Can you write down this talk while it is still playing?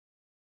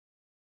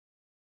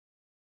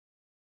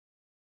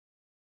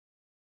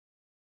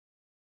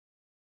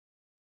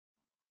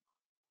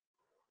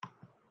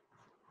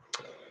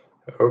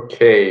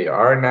Okay,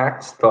 our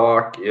next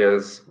talk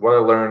is what I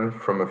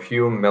learned from a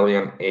few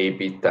million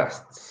A/B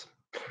tests.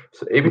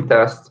 So A/B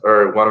tests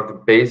are one of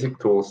the basic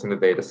tools in the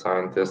data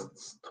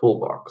scientist's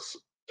toolbox.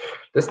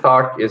 This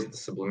talk is the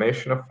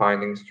sublimation of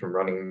findings from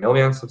running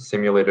millions of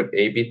simulated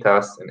A/B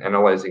tests and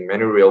analyzing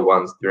many real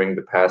ones during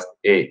the past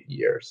 8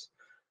 years.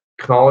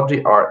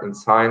 Technology, art, and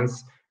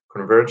science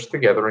converge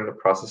together in the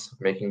process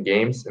of making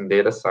games and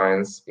data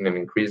science in an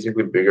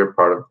increasingly bigger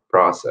part of the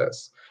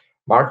process.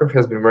 Markov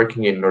has been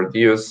working in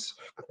Nordeus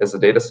as a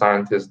data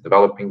scientist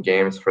developing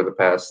games for the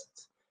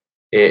past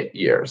 8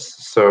 years.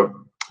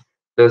 So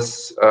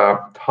this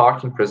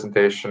talking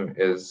presentation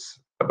is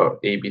about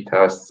A/B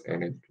tests,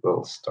 and it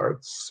will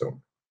start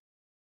soon.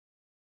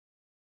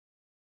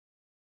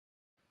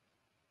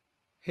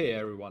 Hey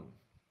everyone.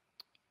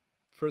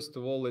 First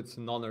of all, it's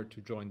an honor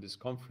to join this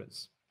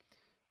conference.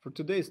 For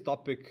today's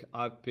topic,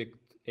 I've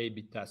picked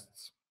A/B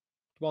tests.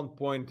 At one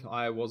point,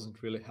 I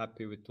wasn't really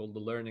happy with all the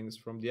learnings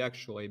from the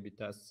actual A/B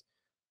tests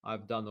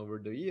I've done over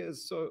the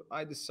years, so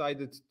I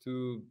decided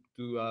to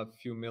do a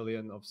few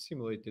million of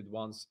simulated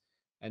ones,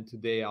 and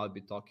today I'll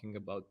be talking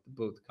about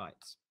both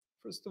kinds.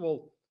 First of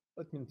all,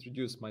 let me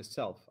introduce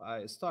myself.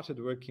 I started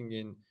working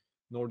in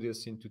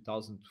Nordeus in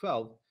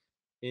 2012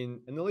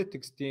 in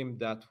analytics team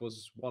that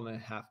was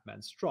 1.5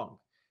 men strong.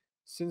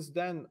 Since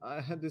then, I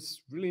had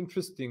this really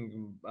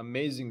interesting,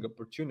 amazing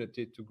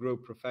opportunity to grow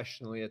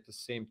professionally at the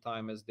same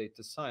time as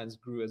data science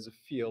grew as a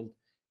field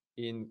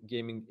in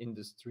gaming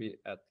industry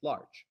at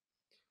large.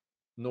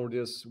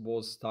 Nordeus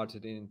was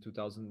started in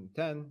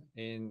 2010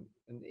 in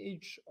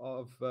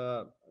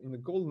the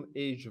golden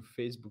age of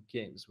Facebook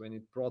games when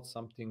it brought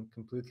something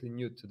completely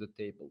new to the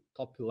table,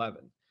 Top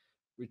 11,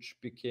 which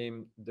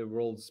became the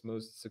world's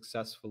most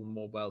successful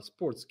mobile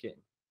sports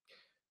game.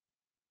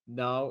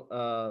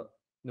 Now,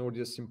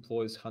 Nordeus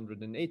employs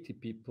 180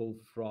 people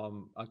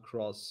from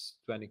across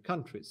 20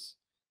 countries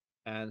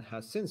and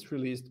has since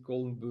released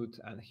Golden Boot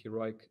and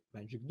Heroic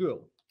Magic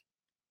Duel.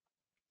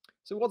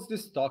 So, what's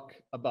this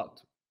talk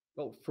about?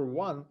 Well, for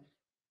one,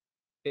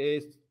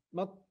 it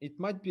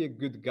might be a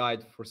good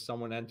guide for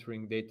someone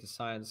entering data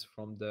science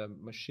from the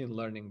machine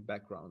learning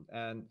background.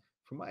 And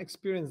from my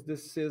experience,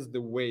 this is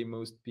the way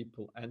most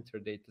people enter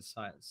data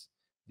science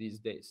these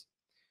days.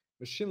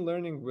 Machine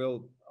learning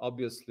will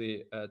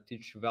obviously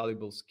teach you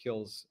valuable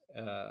skills,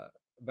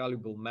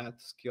 valuable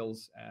math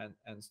skills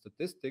and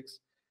statistics,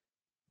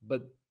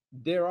 but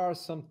there are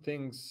some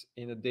things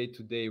in the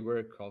day-to-day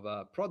work of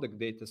a product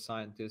data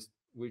scientist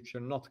which are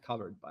not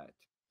covered by it.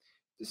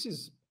 This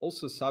is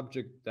also a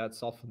subject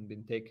that's often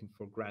been taken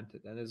for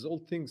granted, and as all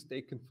things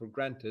taken for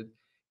granted,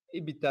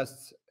 A/B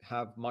tests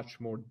have much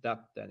more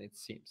depth than it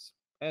seems.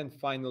 And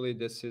finally,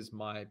 this is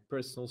my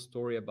personal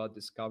story about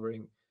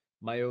discovering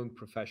my own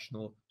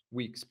professional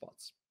weak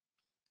spots.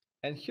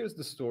 And here's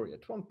the story.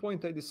 At one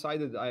point, I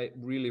decided I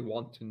really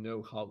want to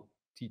know how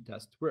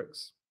t-test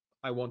works.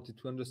 I wanted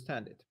to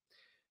understand it.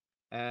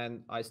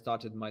 And I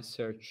started my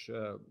search,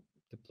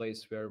 the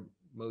place where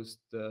most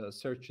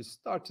searches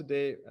start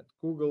today at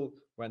Google,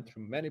 went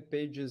through many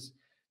pages.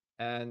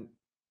 And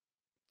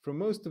for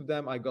most of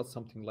them, I got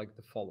something like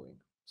the following.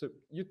 So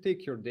you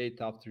take your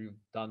data after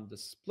you've done the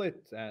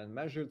split and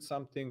measured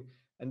something.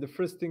 And the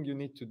first thing you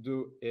need to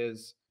do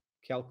is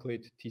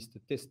calculate t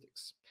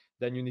statistics.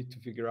 Then you need to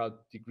figure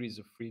out degrees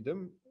of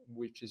freedom,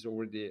 which is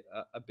already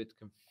a bit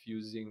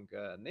confusing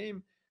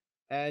name.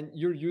 And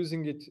you're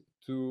using it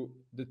to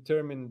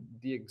determine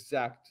the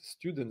exact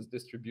students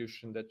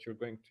distribution that you're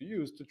going to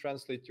use to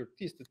translate your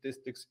t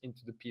statistics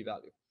into the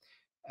p-value.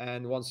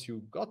 And once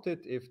you got it,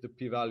 if the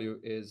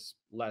p-value is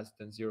less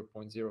than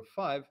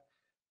 0.05,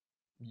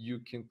 you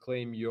can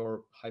claim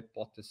your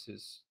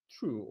hypothesis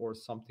true or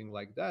something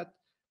like that.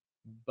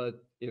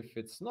 But if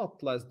it's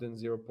not less than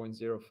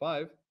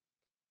 0.05,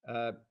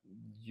 uh,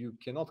 you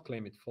cannot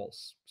claim it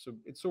false. So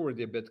it's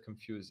already a bit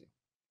confusing.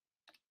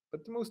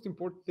 But the most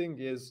important thing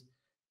is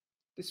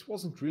this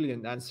wasn't really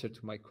an answer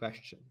to my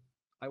question.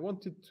 I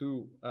wanted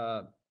to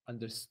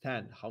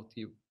understand how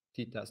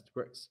t-test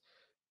works,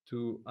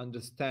 to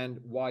understand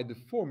why the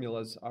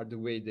formulas are the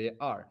way they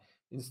are.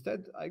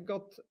 Instead, I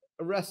got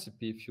a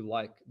recipe, if you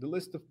like, the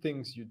list of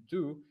things you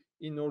do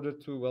in order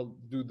to, well,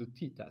 do the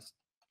t-test.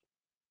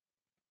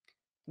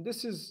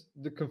 This is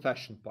the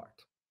confession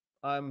part.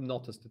 I'm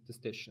not a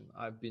statistician.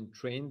 I've been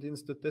trained in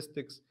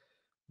statistics,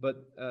 but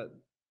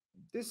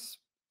this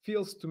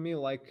feels to me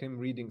like I'm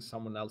reading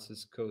someone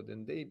else's code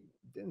and they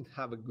didn't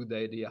have a good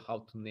idea how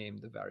to name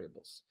the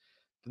variables.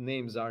 The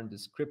names aren't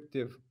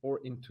descriptive or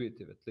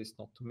intuitive, at least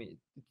not to me.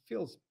 It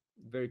feels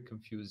very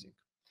confusing.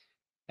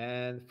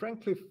 And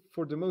frankly,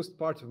 for the most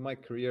part of my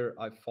career,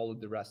 I followed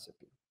the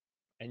recipe.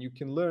 And you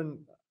can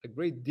learn a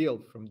great deal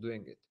from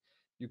doing it.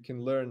 You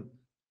can learn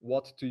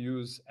what to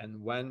use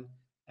and when,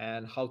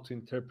 and how to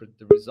interpret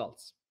the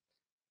results.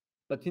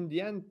 But in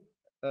the end,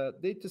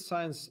 data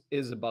science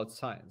is about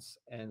science,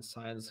 and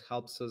science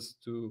helps us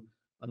to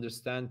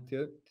understand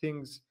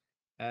things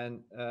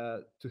and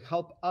to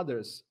help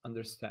others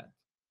understand.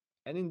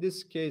 And in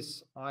this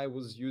case, I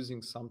was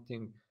using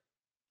something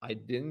I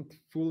didn't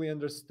fully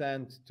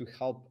understand to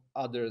help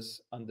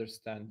others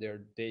understand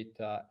their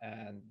data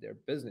and their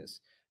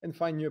business and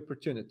find new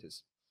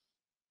opportunities.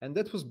 And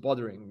that was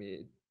bothering me.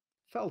 It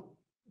felt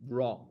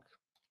wrong.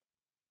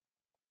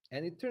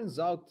 And it turns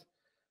out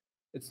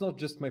it's not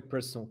just my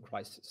personal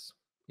crisis.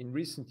 In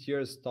recent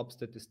years, top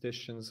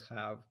statisticians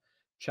have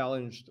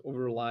challenged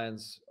over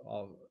reliance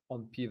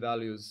on p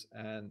values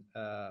and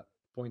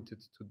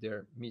pointed to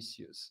their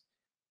misuse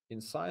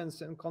in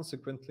science and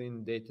consequently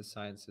in data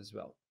science as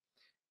well.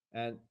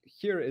 And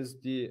here is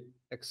the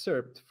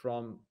excerpt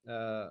from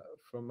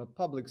a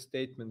public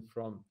statement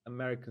from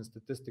American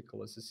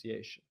Statistical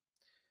Association.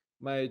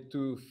 My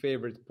two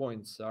favorite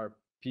points are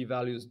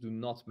p-values do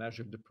not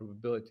measure the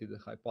probability the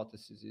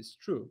hypothesis is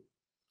true,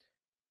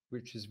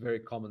 which is very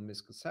common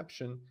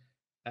misconception,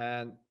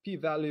 and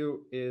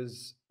p-value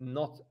is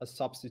not a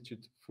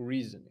substitute for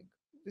reasoning.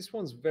 This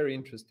one's very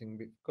interesting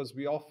because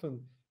we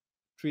often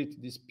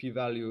treat this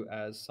p-value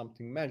as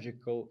something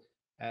magical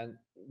and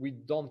we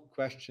don't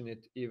question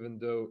it even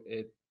though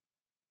it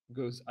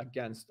goes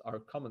against our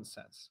common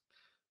sense.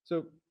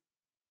 So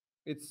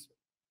it's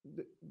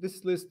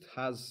this list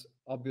has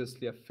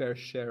obviously a fair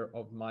share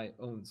of my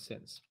own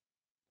sins.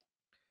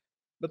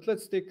 But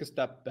let's take a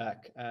step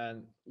back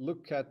and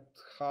look at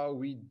how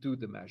we do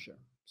the measure.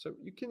 So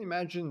you can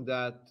imagine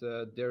that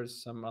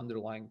there's some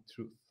underlying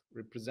truth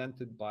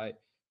represented by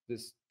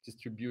this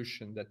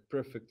distribution that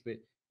perfectly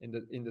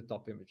in the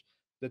top image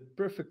that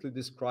perfectly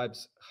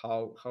describes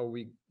how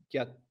we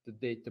get the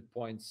data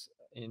points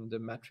in the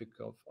metric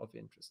of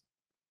interest.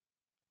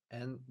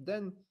 And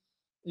then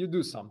you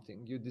do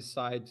something. You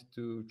decide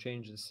to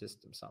change the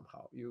system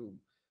somehow. You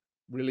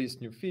release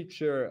new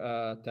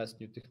feature, test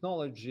new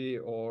technology,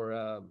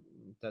 or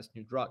test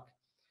new drug.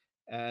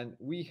 And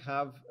we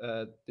have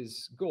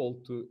this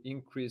goal to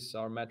increase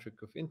our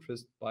metric of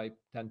interest by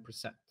 10%.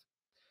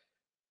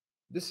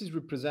 This is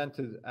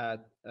represented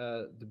at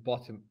the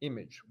bottom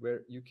image,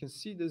 where you can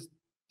see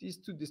these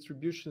two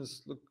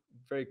distributions look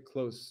very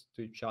close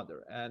to each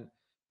other. And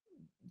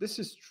this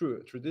is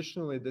true.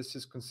 Traditionally, this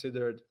is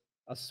considered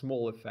a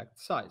small effect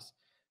size.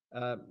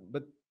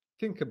 But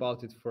think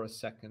about it for a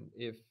second.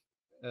 If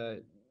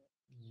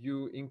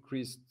you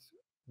increased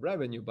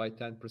revenue by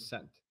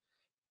 10%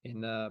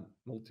 in a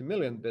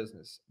multi-million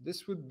business,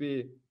 this would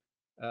be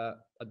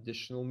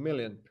additional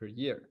million per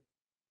year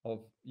of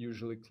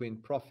usually clean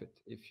profit.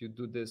 If you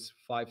do this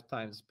 5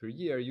 times per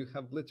year, you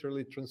have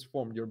literally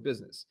transformed your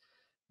business.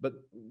 But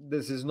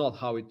this is not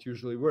how it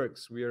usually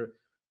works. We are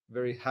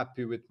very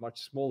happy with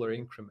much smaller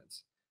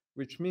increments,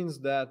 which means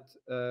that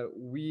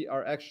we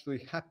are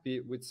actually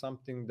happy with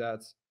something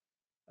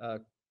uh,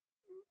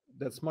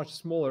 that's much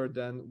smaller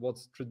than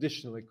what's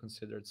traditionally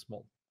considered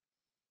small.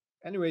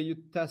 Anyway, you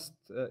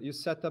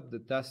set up the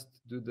test,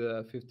 do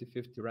the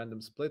 50-50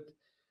 random split,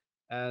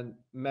 and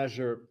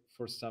measure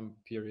for some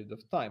period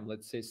of time,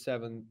 let's say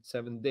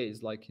seven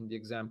days, like in the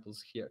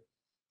examples here.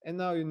 And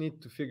now you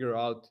need to figure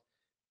out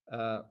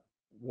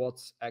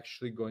what's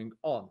actually going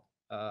on.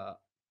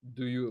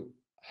 Do you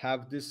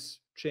have this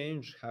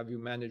change? Have you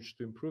managed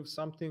to improve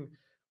something?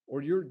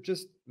 Or you're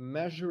just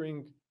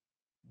measuring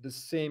the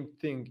same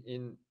thing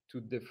in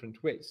two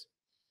different ways?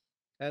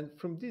 And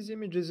from these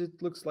images,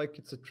 it looks like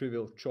it's a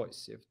trivial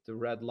choice. If the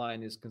red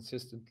line is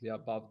consistently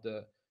above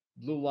the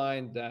blue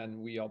line,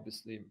 then we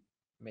obviously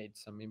made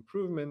some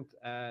improvement.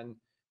 And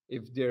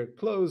if they're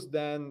close,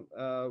 then,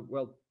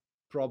 well,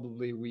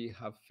 probably we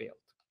have failed.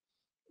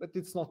 But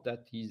it's not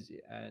that easy.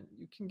 And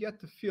you can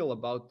get a feel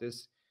about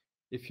this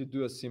if you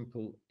do a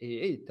simple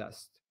AA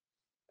test.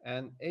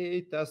 And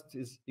AA test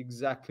is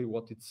exactly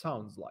what it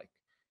sounds like.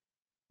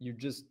 You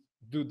just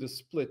do the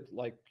split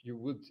like you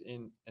would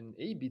in an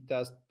A/B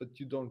test,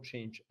 but you don't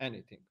change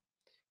anything.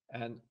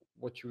 And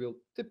what you will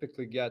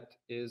typically get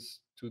is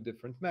two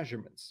different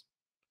measurements.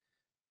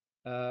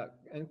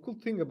 And cool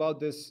thing about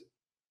this,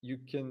 you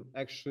can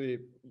actually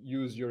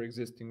use your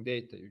existing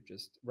data. You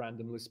just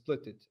randomly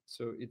split it.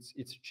 So it's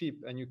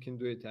cheap and you can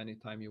do it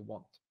anytime you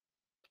want.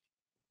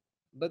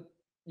 But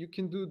you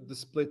can do the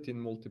split in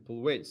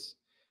multiple ways.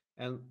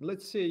 And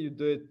let's say you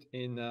do it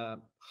in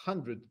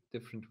 100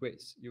 different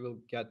ways. You will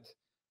get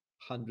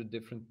 100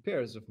 different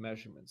pairs of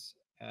measurements.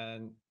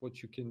 And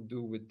what you can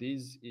do with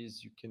these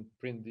is you can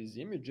print these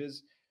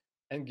images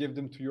and give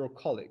them to your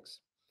colleagues.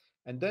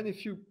 And then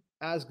if you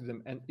ask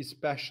them, and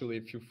especially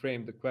if you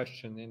frame the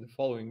question in the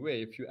following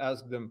way, if you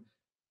ask them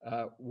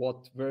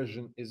what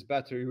version is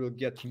better, you will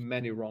get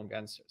many wrong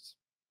answers.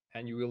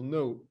 And you will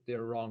know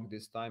they're wrong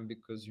this time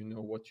because you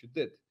know what you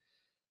did.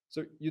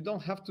 So you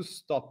don't have to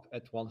stop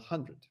at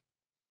 100.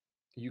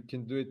 You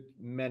can do it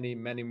many,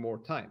 many more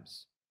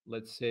times.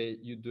 Let's say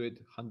you do it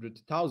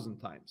 100,000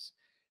 times.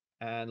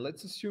 And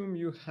let's assume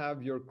you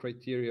have your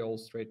criteria all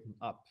straightened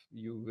up.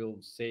 You will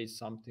say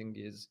something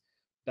is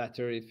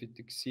better if it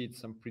exceeds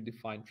some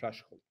predefined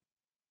threshold.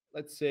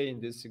 Let's say in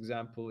this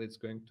example, it's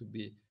going to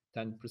be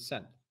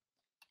 10%.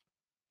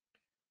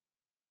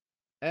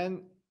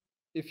 And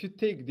if you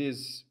take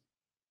these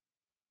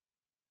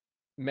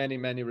many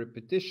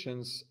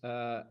repetitions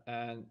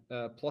and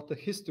plot a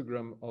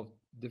histogram of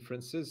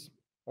differences,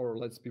 or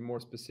let's be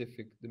more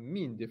specific, the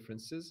mean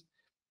differences,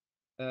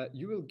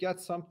 you will get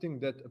something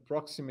that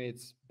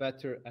approximates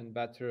better and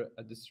better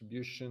a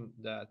distribution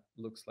that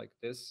looks like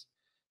this,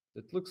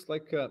 that looks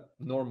like a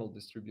normal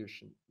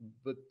distribution,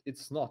 but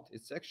it's not.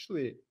 It's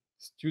actually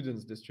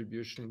students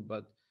distribution,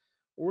 but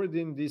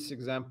already in this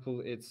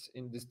example, it's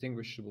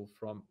indistinguishable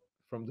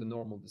from the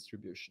normal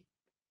distribution.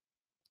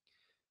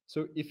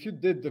 So if you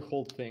did the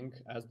whole thing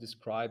as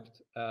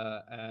described,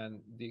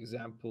 and the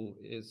example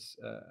is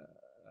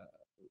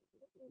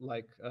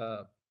like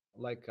uh,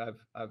 like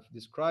I've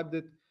described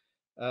it,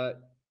 uh,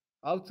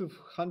 out of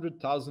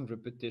 100,000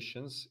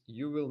 repetitions,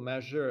 you will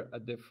measure a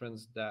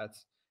difference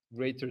that's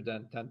greater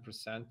than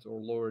 10% or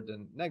lower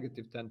than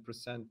negative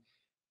 10%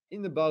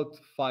 in about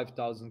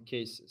 5,000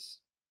 cases,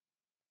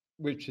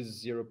 which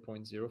is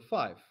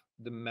 0.05,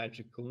 the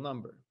magical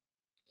number.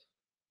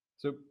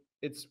 So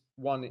it's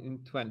 1 in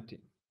 20.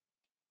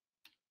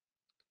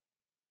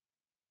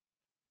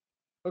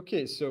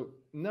 Okay, so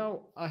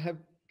now I have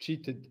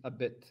cheated a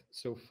bit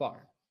so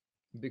far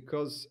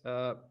because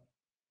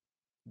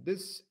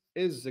this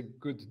is a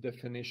good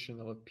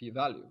definition of a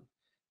p-value.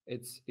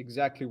 It's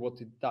exactly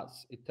what it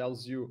does. It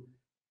tells you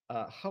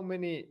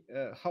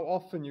how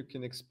often you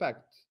can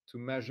expect to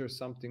measure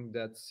something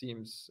that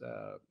seems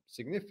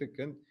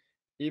significant,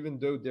 even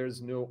though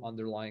there's no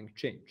underlying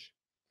change.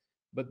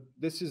 But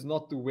this is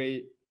not the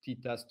way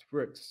t-test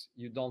works.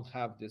 You don't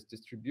have this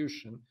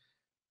distribution.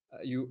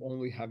 You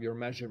only have your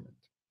measurement.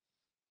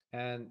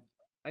 And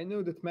I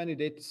know that many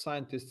data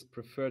scientists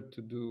prefer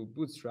to do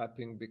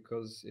bootstrapping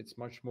because it's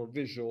much more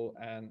visual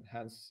and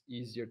hence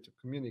easier to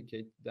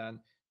communicate than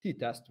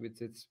t-test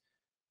with its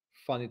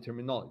funny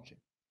terminology.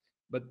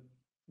 But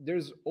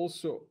there's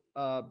also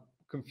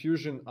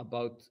confusion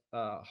about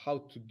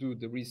how to do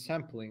the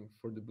resampling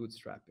for the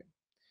bootstrapping.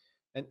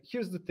 And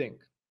here's the thing.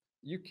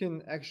 You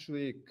can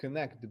actually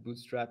connect the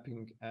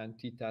bootstrapping and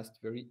t-test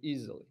very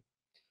easily.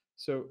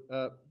 So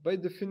by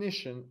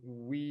definition,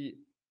 we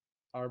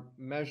are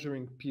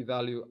measuring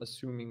p-value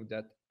assuming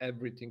that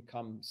everything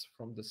comes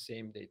from the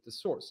same data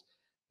source,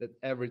 that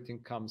everything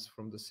comes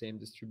from the same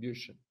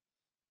distribution.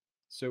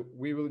 So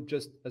we will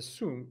just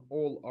assume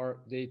all our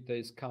data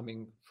is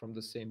coming from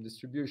the same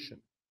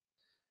distribution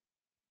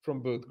from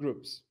both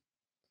groups.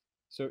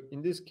 So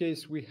in this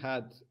case, we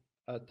had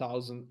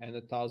 1,000 and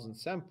 1,000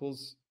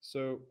 samples.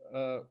 So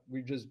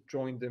we just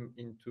joined them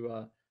into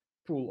a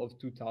pool of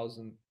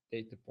 2,000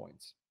 data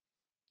points.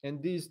 And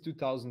these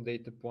 2,000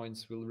 data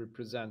points will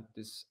represent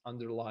this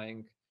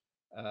underlying,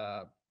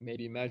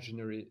 maybe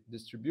imaginary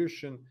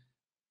distribution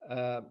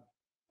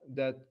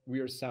that we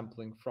are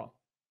sampling from.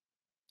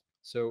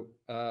 So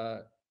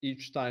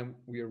each time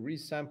we are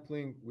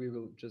resampling, we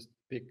will just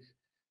pick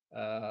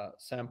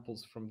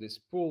samples from this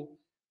pool.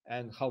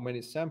 And how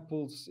many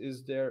samples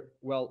is there?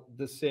 Well,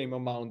 the same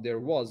amount there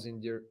was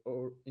in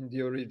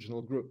the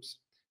original groups.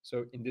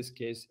 So in this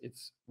case,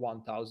 it's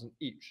 1,000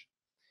 each.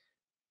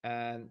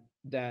 And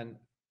then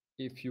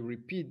if you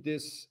repeat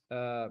this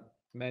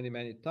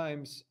many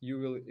times, you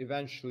will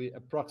eventually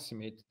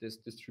approximate this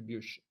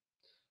distribution.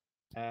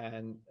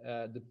 And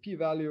the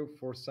p-value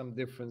for some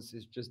difference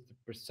is just the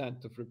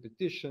percent of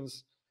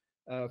repetitions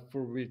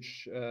for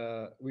which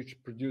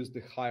produce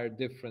the higher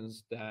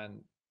difference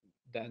than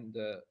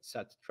the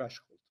set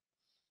threshold.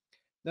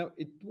 Now,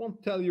 it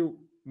won't tell you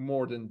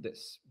more than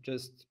this.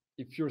 Just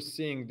if you're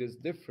seeing this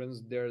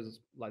difference, there's,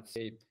 let's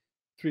say,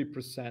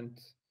 3%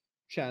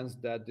 chance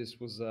that this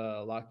was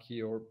a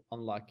lucky or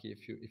unlucky,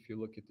 if you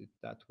look at it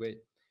that way,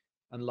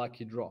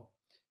 unlucky draw.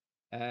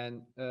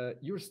 And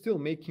you're still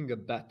making a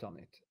bet on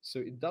it. So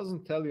it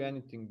doesn't tell you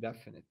anything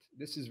definite.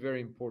 This is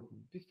very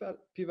important.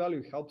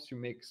 P-value helps you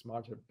make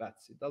smarter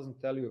bets. It doesn't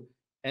tell you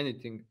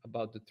anything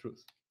about the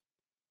truth.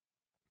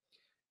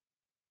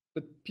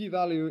 But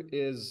p-value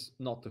is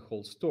not the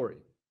whole story.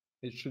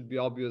 It should be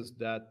obvious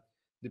that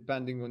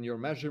depending on your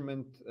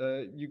measurement,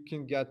 you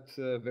can get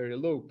a very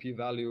low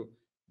p-value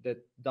that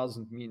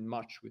doesn't mean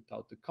much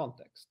without the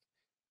context.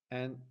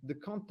 And the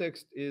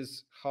context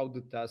is how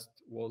the test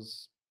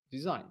was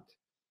designed.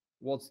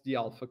 What's the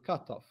alpha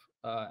cutoff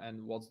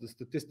and what's the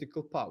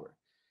statistical power?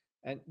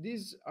 And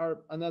these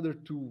are another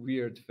two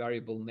weird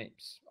variable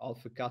names.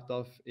 Alpha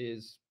cutoff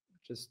is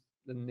just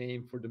the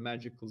name for the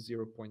magical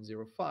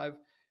 0.05,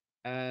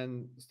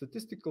 and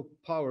statistical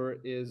power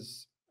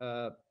is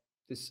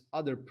this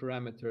other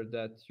parameter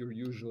that you're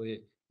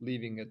usually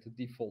leaving at the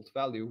default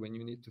value when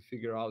you need to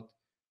figure out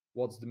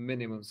what's the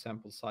minimum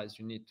sample size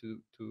you need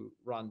to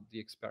run the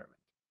experiment.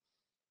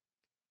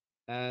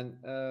 And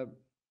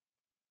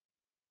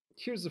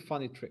here's a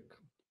funny trick.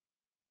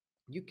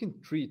 You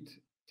can treat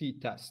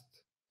t-test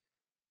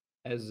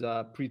as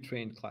a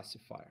pre-trained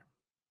classifier.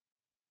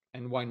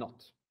 And why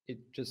not? It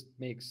just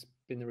makes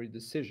binary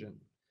decision.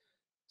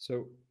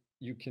 So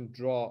you can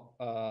draw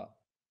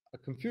a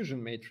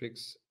confusion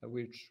matrix,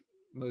 which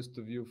most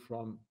of you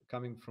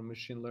coming from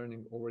machine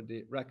learning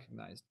already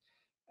recognized.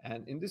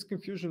 And in this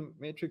confusion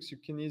matrix, you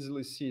can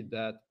easily see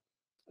that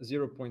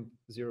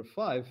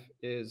 0.05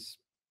 is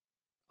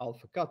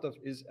alpha cutoff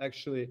is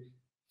actually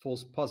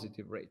false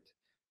positive rate.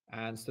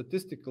 And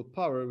statistical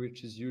power,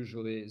 which is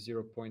usually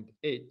zero point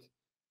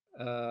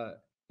 0.8,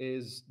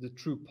 is the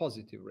true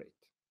positive rate.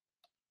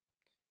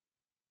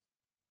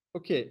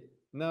 Okay,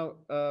 now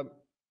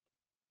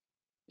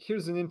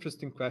here's an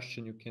interesting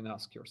question you can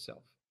ask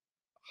yourself.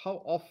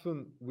 How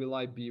often will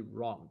I be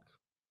wrong?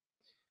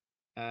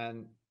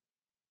 And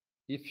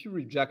if you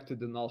rejected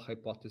the null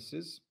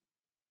hypothesis,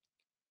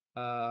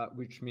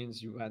 which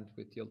means you went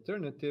with the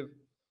alternative,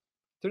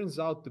 turns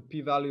out the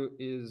p-value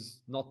is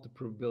not the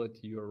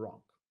probability you're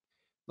wrong.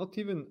 Not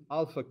even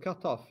alpha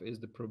cutoff is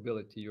the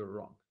probability you're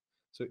wrong.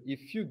 So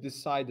if you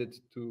decided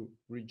to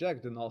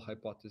reject the null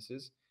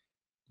hypothesis,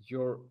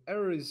 your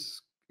error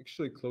is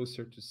actually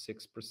closer to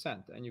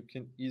 6%, and you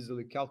can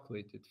easily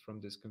calculate it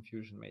from this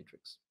confusion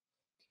matrix.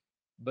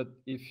 But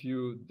if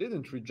you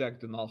didn't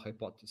reject the null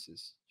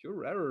hypothesis,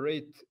 your error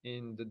rate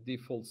in the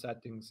default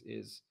settings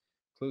is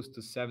close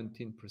to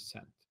 17%.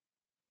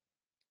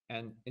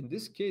 And in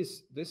this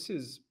case, this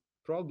is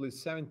probably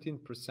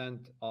 17%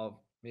 of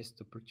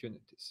missed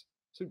opportunities.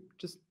 So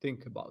just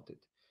think about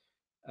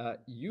it.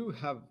 You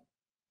have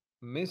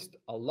missed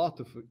a lot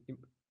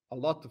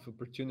of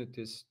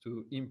opportunities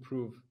to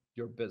improve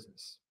your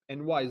business.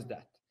 And why is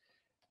that?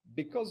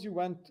 Because you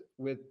went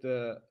with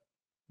the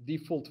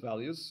default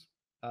values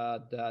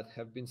that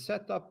have been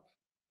set up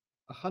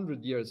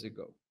 100 years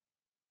ago.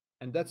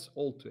 And that's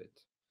all to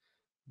it.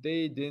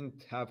 They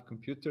didn't have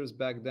computers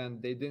back then.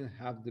 They didn't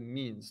have the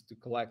means to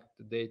collect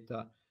the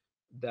data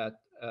that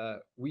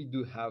we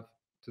do have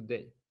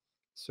today.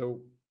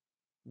 So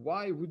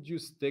why would you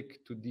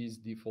stick to these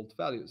default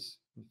values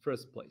in the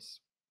first place?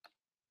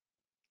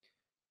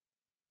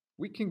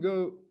 We can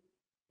go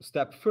a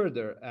step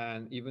further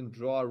and even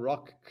draw a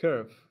ROC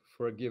curve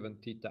for a given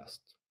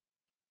t-test.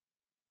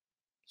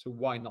 So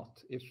why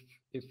not if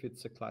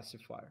it's a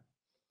classifier?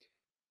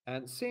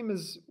 And same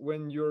as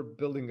when you're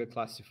building a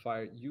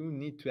classifier, you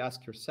need to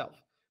ask yourself,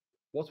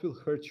 what will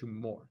hurt you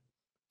more,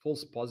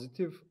 false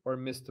positive or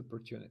missed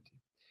opportunity?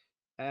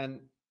 And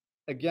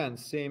again,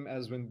 same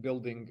as when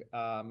building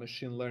a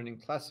machine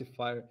learning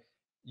classifier,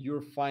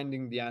 you're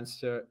finding the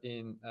answer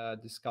in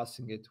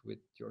discussing it with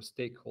your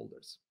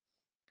stakeholders.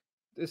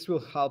 This will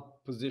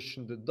help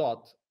position the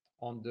dot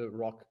on the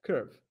ROC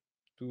curve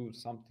to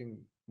something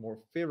more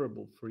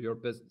favorable for your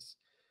business.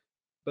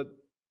 But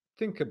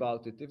think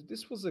about it. If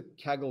this was a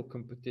Kaggle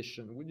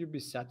competition, would you be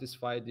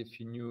satisfied if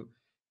you knew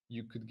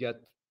you could get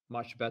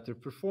much better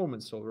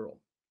performance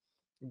overall?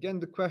 Again,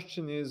 the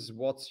question is,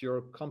 what's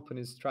your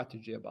company's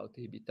strategy about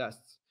A/B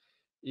tests?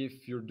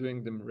 If you're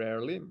doing them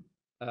rarely,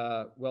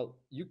 well,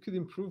 you could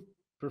improve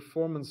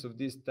performance of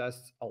these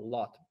tests a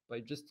lot by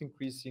just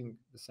increasing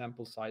the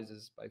sample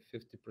sizes by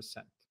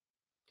 50%.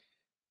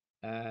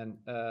 And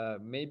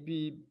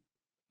maybe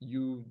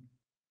you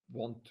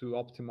want to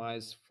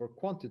optimize for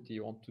quantity,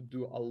 you want to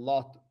do a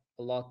lot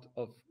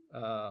of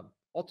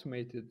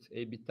automated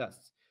A/B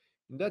tests.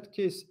 In that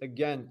case,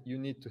 again, you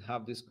need to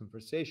have this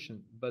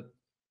conversation, but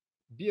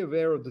be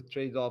aware of the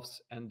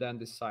trade-offs and then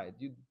decide.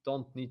 You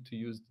don't need to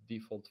use the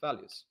default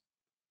values.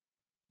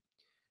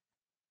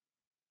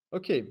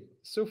 Okay,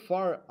 so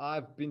far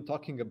I've been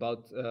talking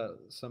about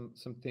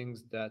some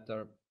things that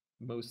are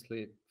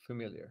mostly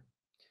familiar.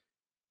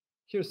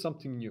 Here's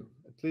something new,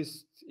 at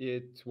least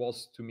it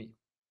was to me.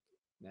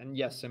 And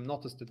yes, I'm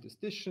not a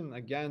statistician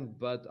again,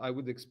 but I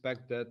would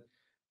expect that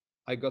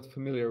I got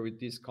familiar with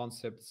these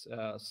concepts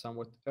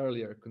somewhat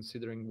earlier,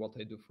 considering what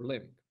I do for a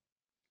living.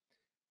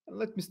 And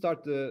let me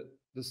start the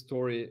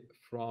story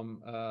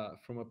from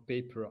a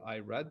paper I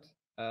read,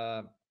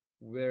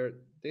 where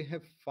they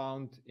have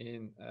found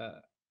in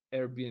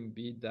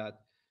Airbnb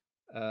that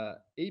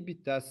A/B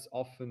tests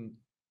often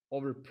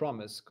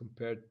overpromise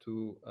compared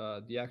to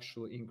the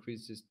actual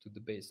increases to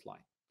the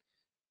baseline.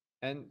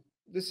 And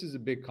this is a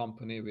big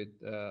company with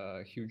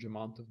a huge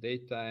amount of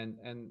data,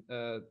 and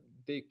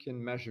they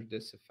can measure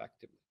this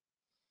effectively.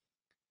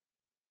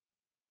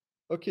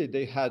 Okay,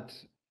 they had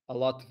a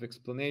lot of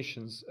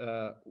explanations.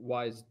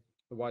 Why is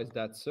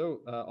that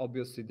so?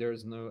 Obviously, there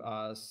is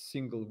no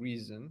single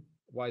reason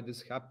why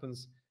this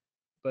happens,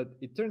 but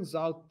it turns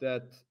out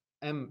that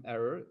M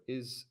error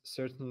is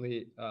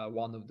certainly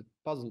one of the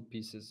puzzle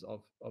pieces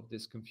of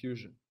this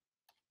confusion.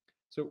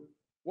 So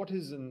what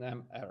is an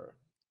M error?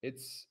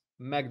 It's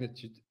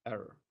magnitude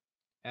error,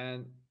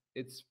 and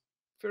it's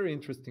very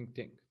interesting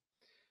thing.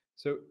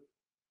 So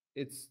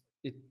it's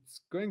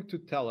going to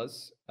tell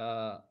us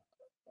how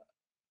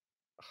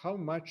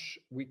much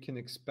we can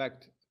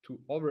expect to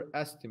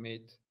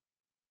overestimate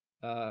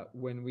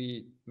when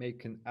we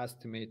make an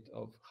estimate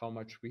of how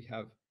much we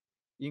have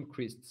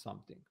increased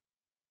something.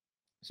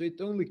 So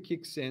it only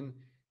kicks in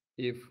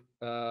if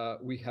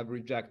we have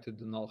rejected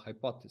the null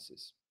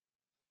hypothesis.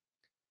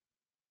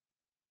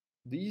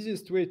 The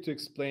easiest way to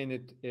explain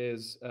it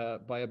is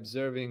by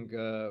observing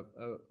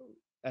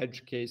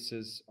edge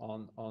cases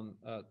on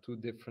two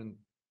different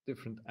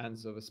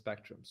ends of a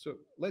spectrum. So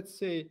let's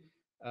say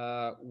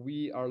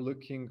we are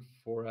looking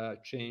for a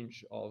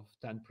change of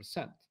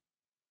 10%.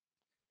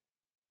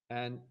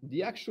 And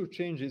the actual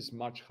change is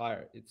much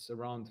higher. It's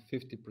around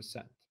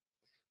 50%.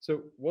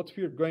 So what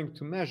we're going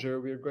to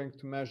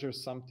measure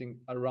something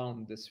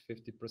around this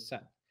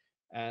 50%.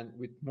 And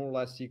with more or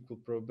less equal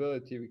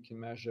probability, we can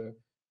measure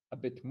a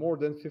bit more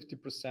than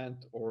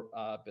 50% or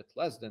a bit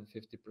less than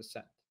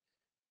 50%.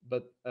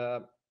 But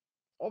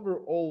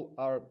overall,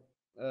 our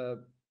uh,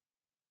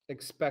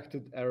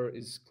 expected error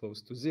is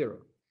close to zero.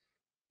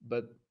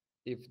 But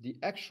if the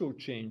actual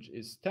change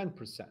is 10%,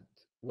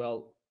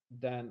 well,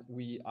 then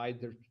we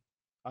either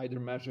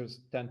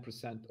measures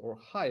 10% or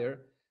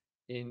higher,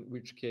 in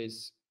which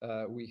case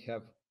we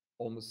have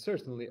almost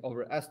certainly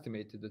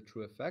overestimated the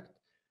true effect,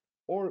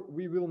 or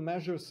we will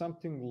measure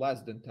something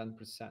less than 10%,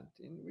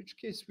 in which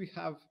case we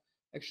have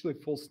actually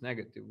false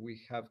negative.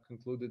 We have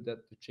concluded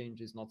that the change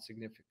is not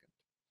significant.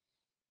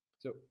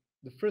 So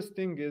the first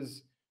thing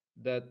is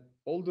that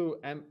although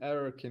M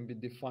error can be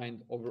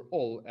defined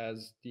overall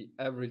as the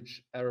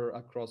average error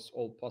across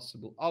all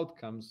possible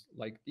outcomes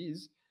like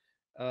these,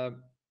 uh,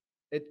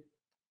 it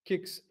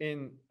kicks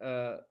in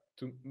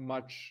to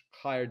much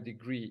higher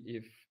degree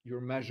if you're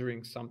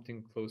measuring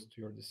something close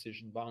to your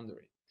decision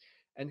boundary.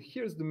 And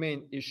here's the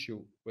main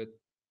issue with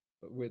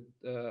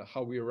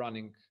how we're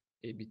running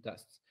A/B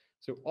tests.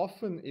 So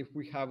often, if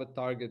we have a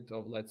target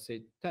of, let's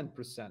say,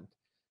 10%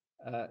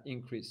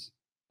 increase,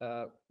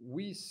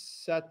 we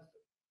set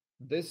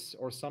this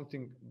or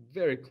something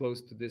very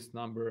close to this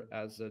number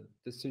as a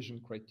decision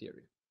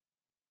criteria.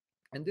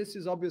 And this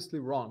is obviously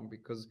wrong,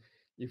 because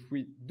if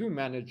we do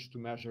manage to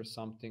measure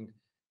something,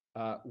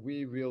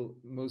 we will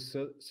most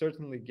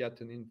certainly get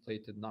an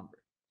inflated number.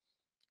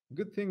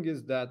 Good thing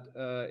is that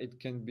it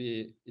can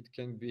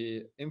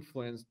be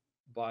influenced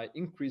by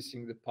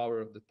increasing the power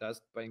of the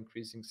test, by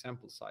increasing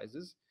sample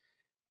sizes.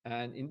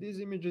 And in these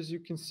images, you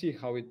can see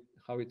how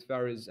it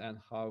varies and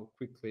how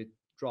quickly it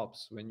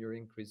drops when you're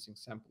increasing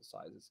sample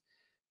sizes.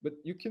 But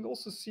you can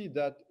also see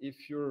that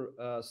if you're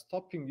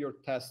stopping your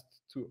test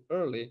too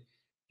early,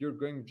 you're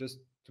going just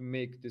to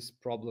make this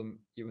problem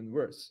even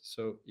worse.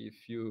 So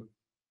if you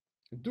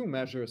do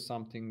measure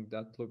something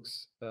that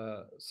looks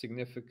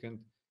significant,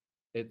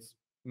 it's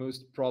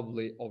most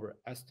probably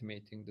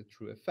overestimating the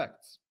true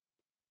effects.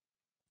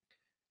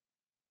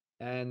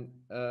 And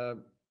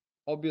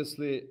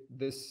obviously,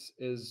 this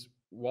is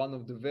one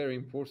of the very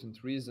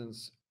important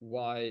reasons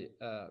why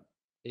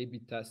A/B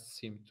tests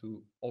seem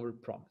to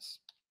overpromise.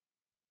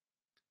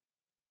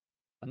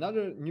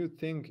 Another new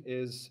thing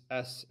is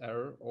S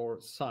error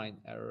or sign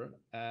error,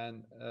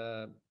 and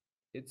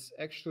it's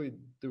actually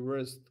the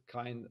worst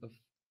kind of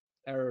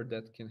error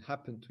that can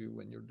happen to you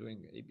when you're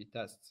doing A/B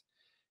tests.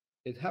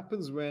 It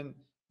happens when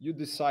you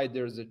decide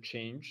there's a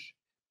change,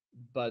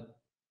 but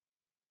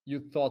you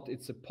thought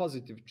it's a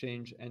positive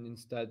change, and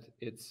instead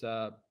it's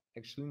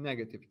actually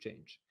negative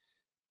change.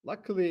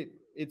 Luckily,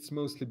 it's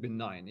mostly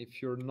benign.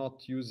 If you're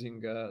not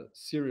using a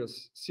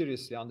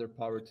seriously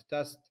underpowered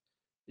test,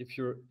 if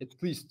you're at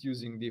least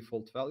using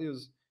default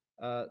values,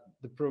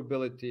 the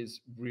probability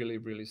is really,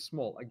 really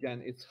small.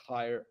 Again, it's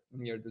higher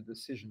near the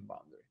decision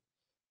boundary.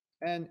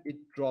 And it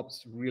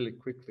drops really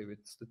quickly with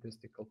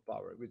statistical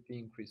power, with the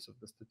increase of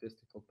the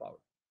statistical power.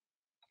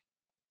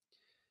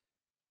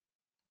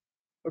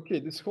 Okay,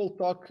 this whole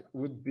talk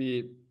would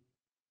be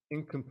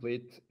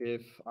incomplete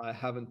if I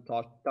haven't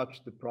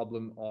touched the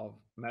problem of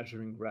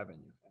measuring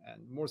revenue,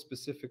 and more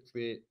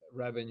specifically,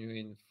 revenue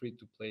in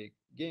free-to-play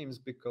games,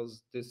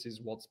 because this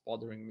is what's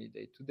bothering me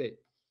day to day.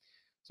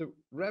 So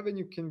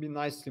revenue can be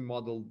nicely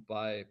modeled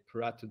by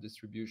Pareto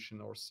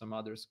distribution or some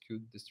other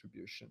skewed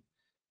distribution.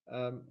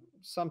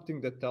 Something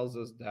that tells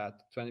us that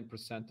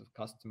 20% of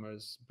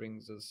customers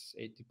brings us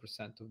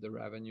 80% of the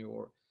revenue,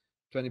 or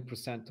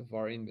 20% of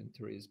our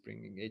inventory is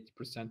bringing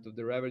 80% of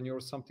the revenue, or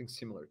something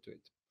similar to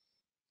it.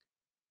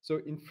 So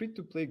in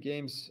free-to-play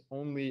games,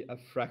 only a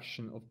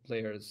fraction of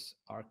players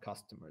are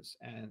customers,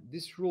 and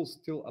this rule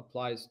still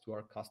applies to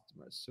our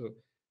customers. So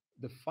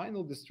the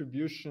final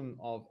distribution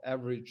of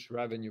average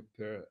revenue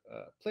per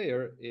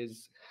player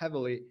is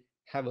heavily,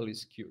 heavily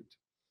skewed.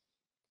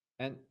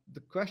 And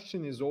the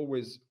question is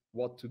always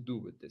what to do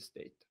with this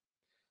data.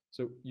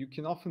 So you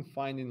can often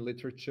find in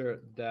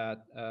literature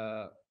that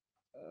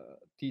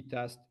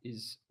t-test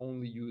is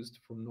only used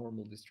for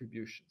normal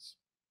distributions.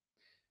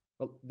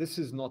 Well, this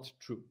is not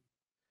true.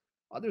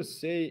 Others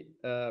say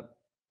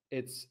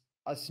it's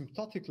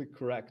asymptotically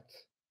correct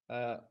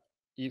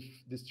if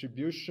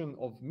distribution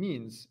of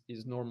means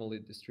is normally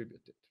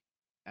distributed.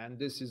 And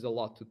this is a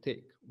lot to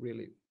take,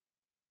 really.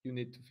 You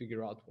need to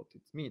figure out what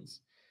it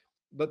means.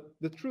 But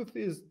the truth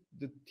is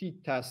the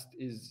t-test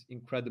is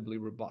incredibly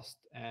robust,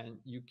 and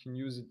you can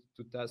use it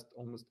to test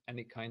almost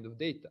any kind of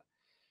data.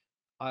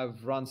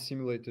 I've run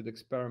simulated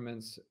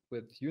experiments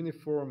with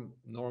uniform,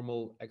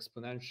 normal,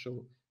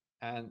 exponential,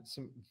 and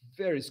some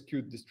very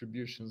skewed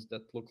distributions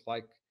that look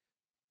like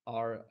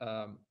our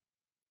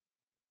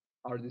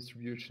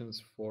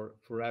distributions for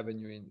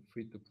revenue in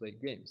free-to-play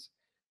games.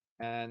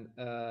 And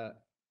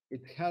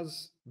it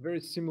has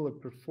very similar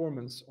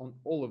performance on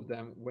all of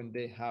them when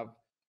they have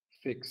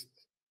fixed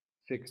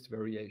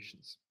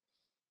variations.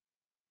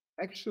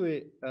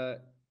 Actually,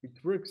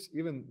 it works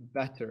even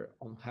better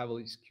on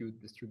heavily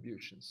skewed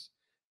distributions.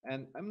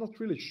 And I'm not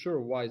really sure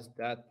why is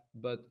that,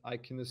 but I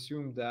can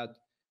assume that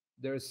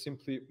there is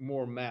simply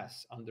more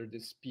mass under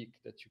this peak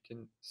that you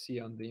can see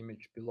on the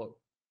image below.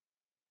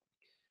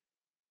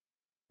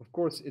 Of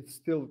course, it's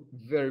still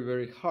very,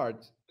 very hard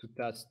to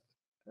test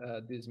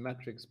these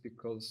metrics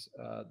because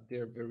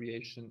their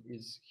variation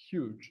is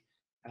huge,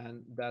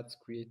 and that's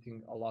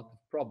creating a lot of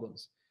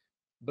problems.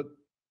 But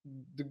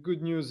the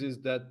good news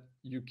is that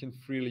you can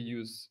freely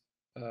use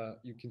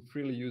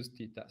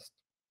t-test,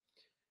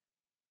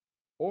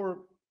 or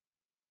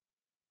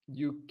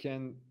you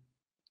can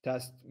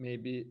test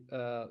maybe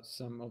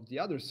some of the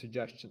other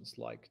suggestions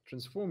like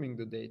transforming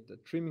the data,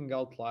 trimming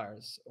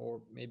outliers,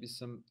 or maybe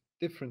some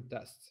different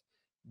tests.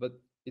 But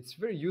it's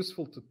very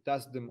useful to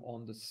test them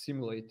on the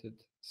simulated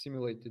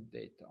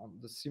data, on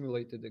the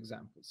simulated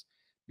examples,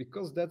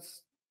 because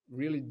that's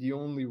really the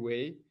only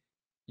way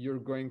you're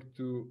going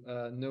to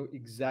know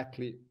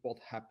exactly what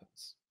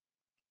happens.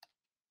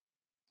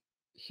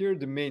 Here are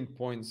the main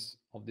points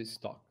of this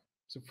talk.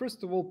 So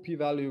first of all,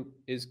 p-value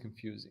is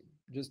confusing.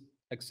 Just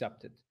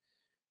accept it.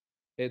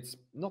 It's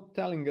not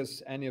telling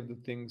us any of the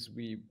things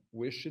we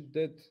wish it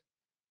did.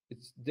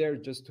 It's there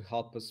just to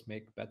help us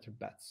make better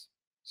bets.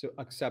 So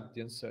accept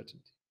the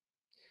uncertainty.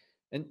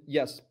 And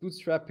yes,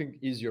 bootstrapping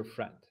is your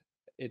friend.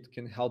 It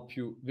can help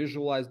you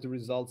visualize the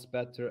results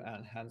better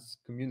and hence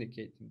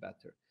communicate them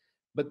better.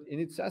 But in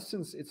its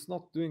essence, it's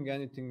not doing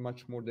anything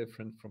much more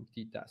different from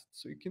t-test.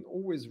 So you can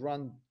always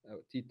run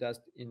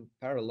t-test in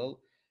parallel.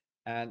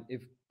 And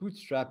if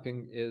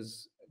bootstrapping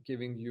is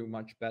giving you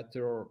much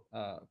better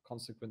or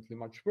consequently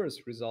much worse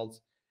results,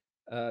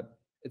 uh,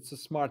 it's a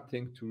smart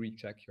thing to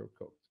recheck your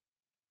code.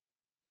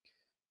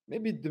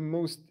 Maybe the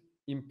most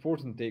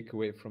important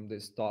takeaway from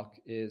this talk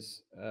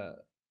is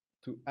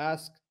to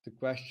ask the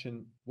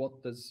question,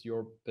 what does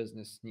your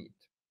business need?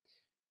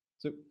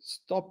 So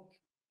stop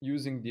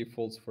using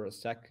defaults for a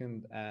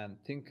second and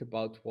think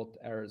about what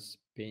errors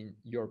pain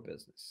your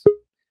business.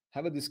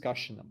 Have a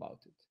discussion about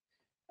it.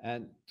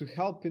 And to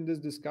help in this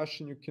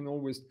discussion, you can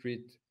always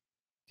treat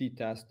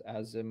t-test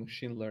as a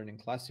machine learning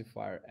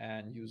classifier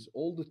and use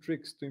all the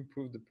tricks to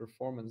improve the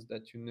performance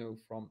that you know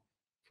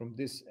from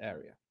this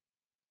area.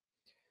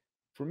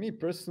 For me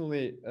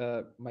personally,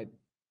 my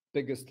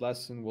biggest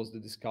lesson was the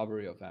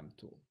discovery of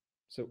mtool.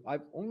 So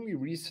I've only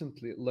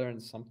recently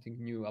learned something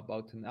new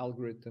about an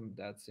algorithm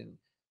that's in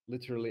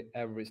literally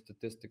every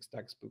statistics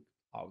textbook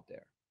out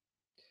there.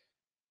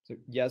 So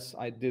yes,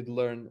 I did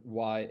learn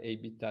why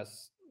A/B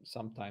tests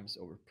sometimes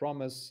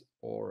overpromise,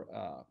 or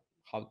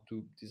how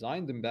to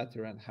design them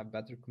better and have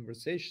better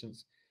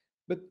conversations.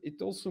 But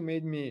it also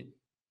made me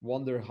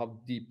wonder how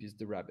deep is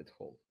the rabbit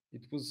hole.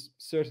 It was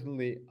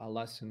certainly a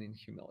lesson in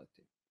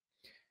humility.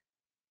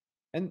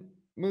 And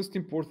most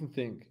important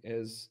thing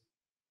is,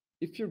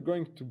 if you're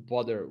going to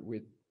bother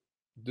with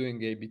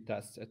doing A/B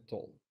tests at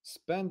all,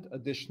 spend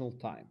additional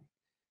time,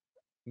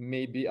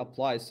 maybe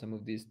apply some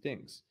of these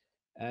things,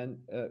 and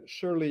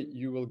surely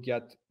you will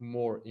get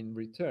more in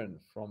return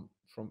from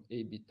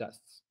A/B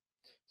tests.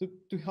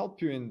 To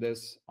help you in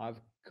this, I've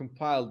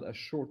compiled a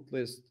short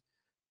list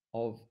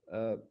of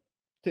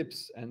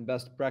tips and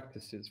best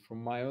practices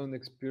from my own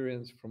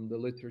experience, from the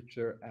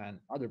literature, and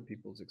other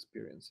people's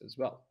experience as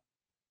well.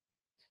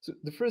 So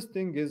the first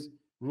thing is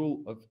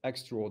rule of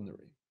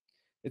extraordinary.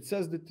 It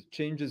says that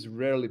changes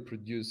rarely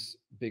produce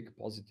big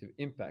positive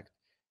impact.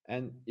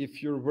 And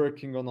if you're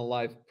working on a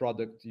live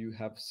product, you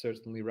have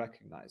certainly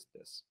recognized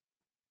this.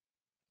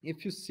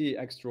 If you see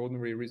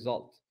extraordinary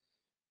result,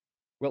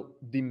 well,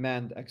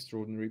 demand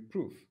extraordinary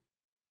proof.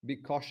 Be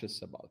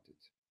cautious about it.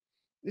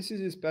 This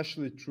is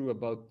especially true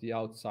about the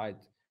outside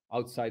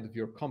of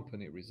your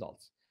company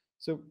results.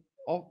 So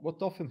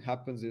what often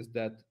happens is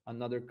that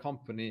another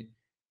company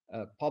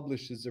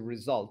publishes a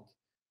result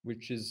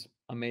which is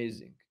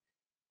amazing,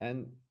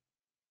 and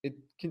it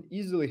can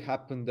easily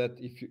happen that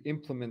if you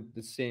implement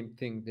the same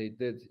thing they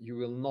did, you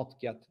will not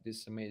get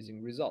this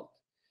amazing result.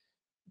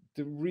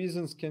 The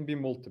reasons can be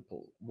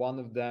multiple. One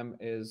of them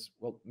is,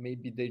 well,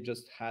 maybe they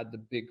just had a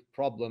big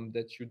problem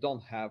that you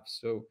don't have,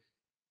 so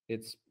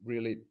it's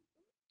really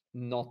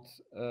not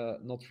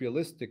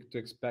realistic to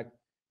expect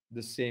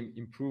the same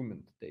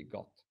improvement they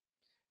got.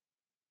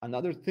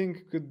 Another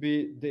thing could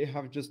be they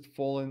have just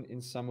fallen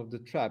in some of the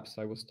traps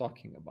I was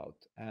talking about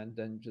and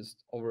then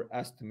just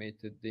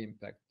overestimated the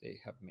impact they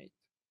have made.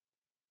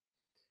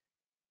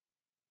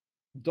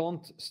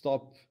 Don't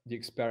stop the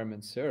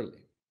experiments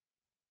early.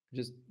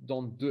 Just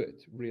don't do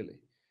it, really.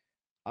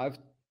 I've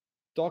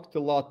talked a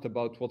lot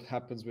about what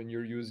happens when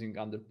you're using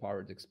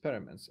underpowered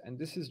experiments, and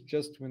this is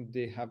just when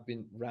they have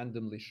been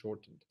randomly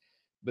shortened.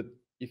 But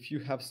if you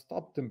have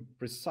stopped them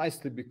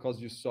precisely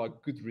because you saw a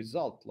good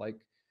result,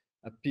 like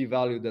a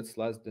p-value that's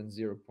less than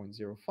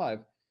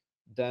 0.05,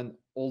 then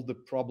all the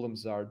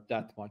problems are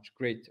that much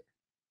greater.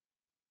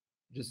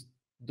 Just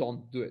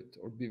don't do it,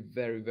 or be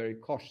very, very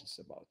cautious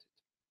about it.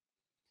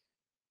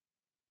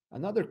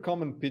 Another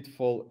common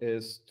pitfall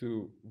is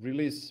to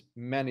release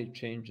many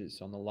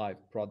changes on a live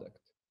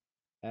product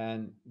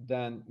and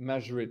then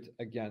measure it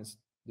against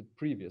the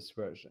previous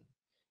version.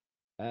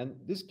 And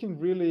this can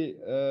really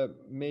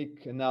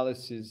make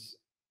analysis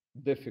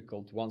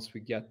difficult once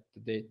we get the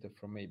data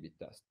from A/B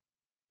test.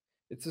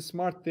 It's a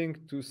smart thing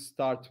to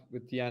start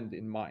with the end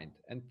in mind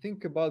and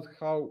think about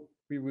how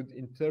we would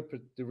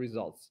interpret the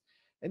results.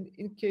 And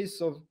in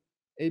case of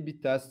A/B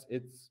tests,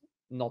 it's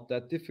not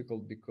that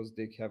difficult because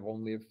they have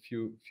only a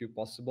few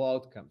possible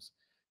outcomes.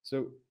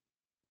 So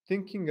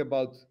thinking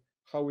about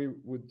how we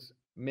would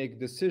make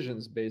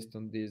decisions based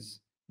on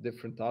these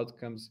different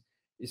outcomes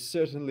is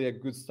certainly a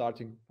good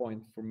starting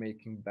point for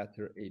making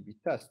better A/B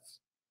tests.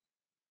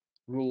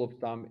 Rule of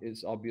thumb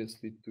is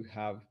obviously to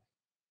have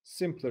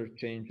simpler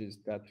changes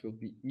that will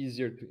be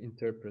easier to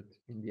interpret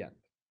in the end.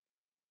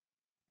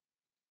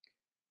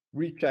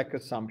 Recheck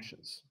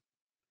assumptions.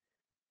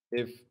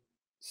 If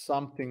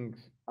something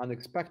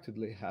unexpected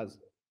has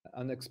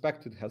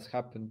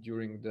happened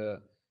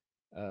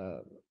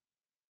uh,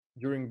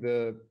 during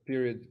the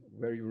period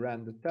where you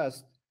ran the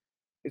test,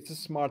 it's a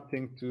smart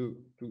thing to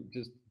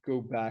just go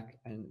back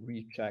and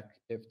recheck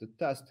if the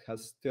test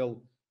has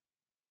still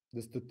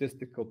the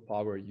statistical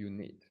power you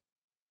need.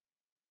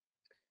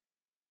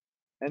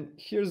 And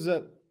here's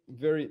a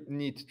very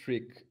neat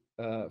trick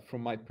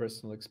from my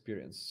personal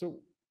experience.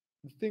 So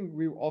the thing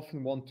we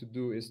often want to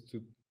do is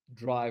to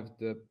drive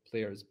the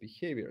player's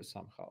behavior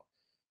somehow.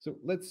 So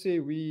let's say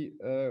we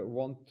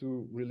want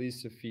to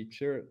release a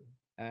feature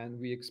and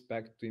we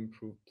expect to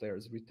improve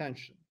players'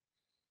 retention.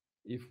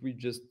 If we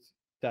just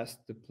test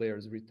the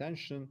player's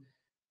retention,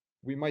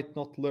 we might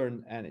not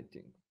learn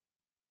anything,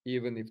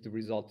 even if the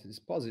result is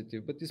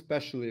positive, but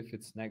especially if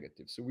it's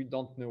negative. So we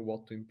don't know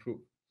what to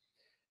improve.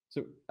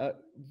 So a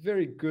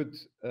very good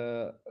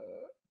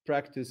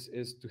practice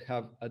is to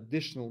have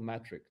additional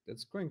metric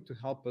that's going to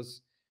help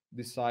us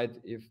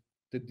decide if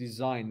the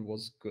design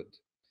was good.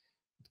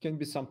 It can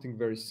be something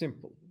very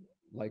simple,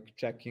 like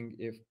checking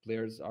if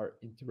players are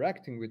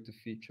interacting with the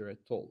feature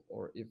at all,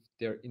 or if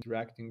they're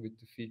interacting with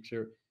the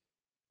feature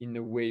in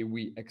a way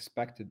we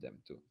expected them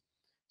to.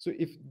 So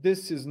if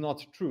this is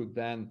not true,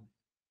 then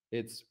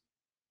it's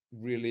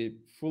really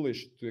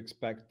foolish to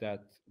expect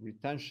that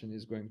retention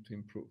is going to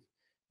improve.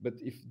 But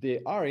if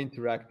they are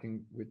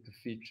interacting with the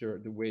feature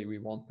the way we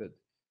wanted,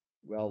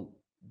 well,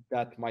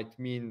 that might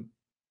mean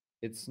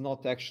it's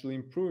not actually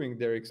improving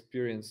their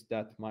experience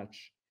that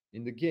much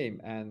in the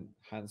game, and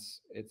hence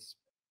it's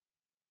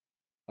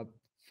a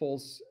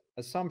false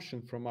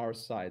assumption from our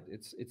side.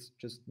 It's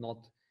just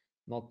not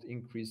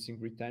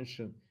increasing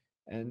retention,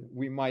 and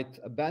we might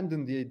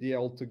abandon the idea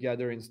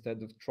altogether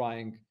instead of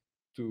trying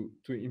to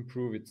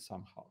improve it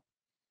somehow.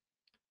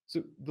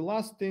 So the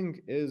last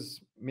thing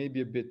is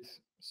maybe a bit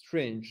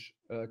strange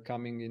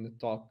coming in a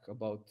talk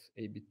about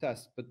A/B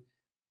tests, but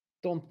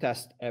don't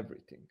test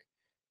everything.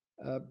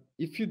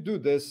 If you do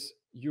this,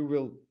 you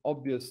will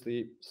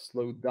obviously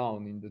slow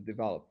down in the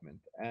development,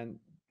 and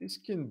this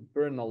can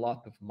burn a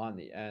lot of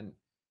money, and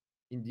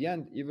in the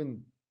end,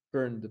 even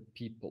burn the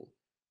people.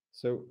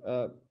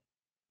 So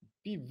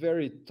be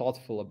very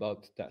thoughtful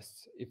about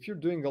tests. If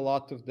you're doing a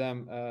lot of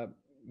them,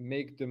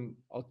 make them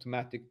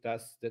automatic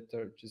tests that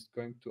are just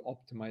going to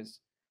optimize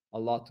a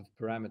lot of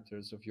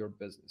parameters of your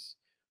business.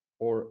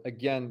 Or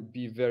again,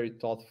 be very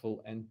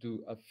thoughtful and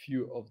do a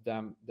few of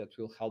them that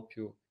will help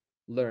you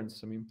learn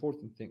some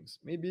important things,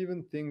 maybe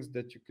even things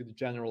that you could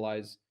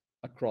generalize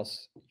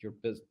across your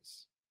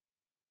business.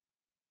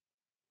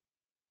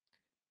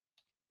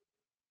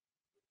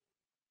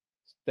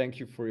 Thank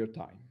you for your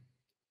time.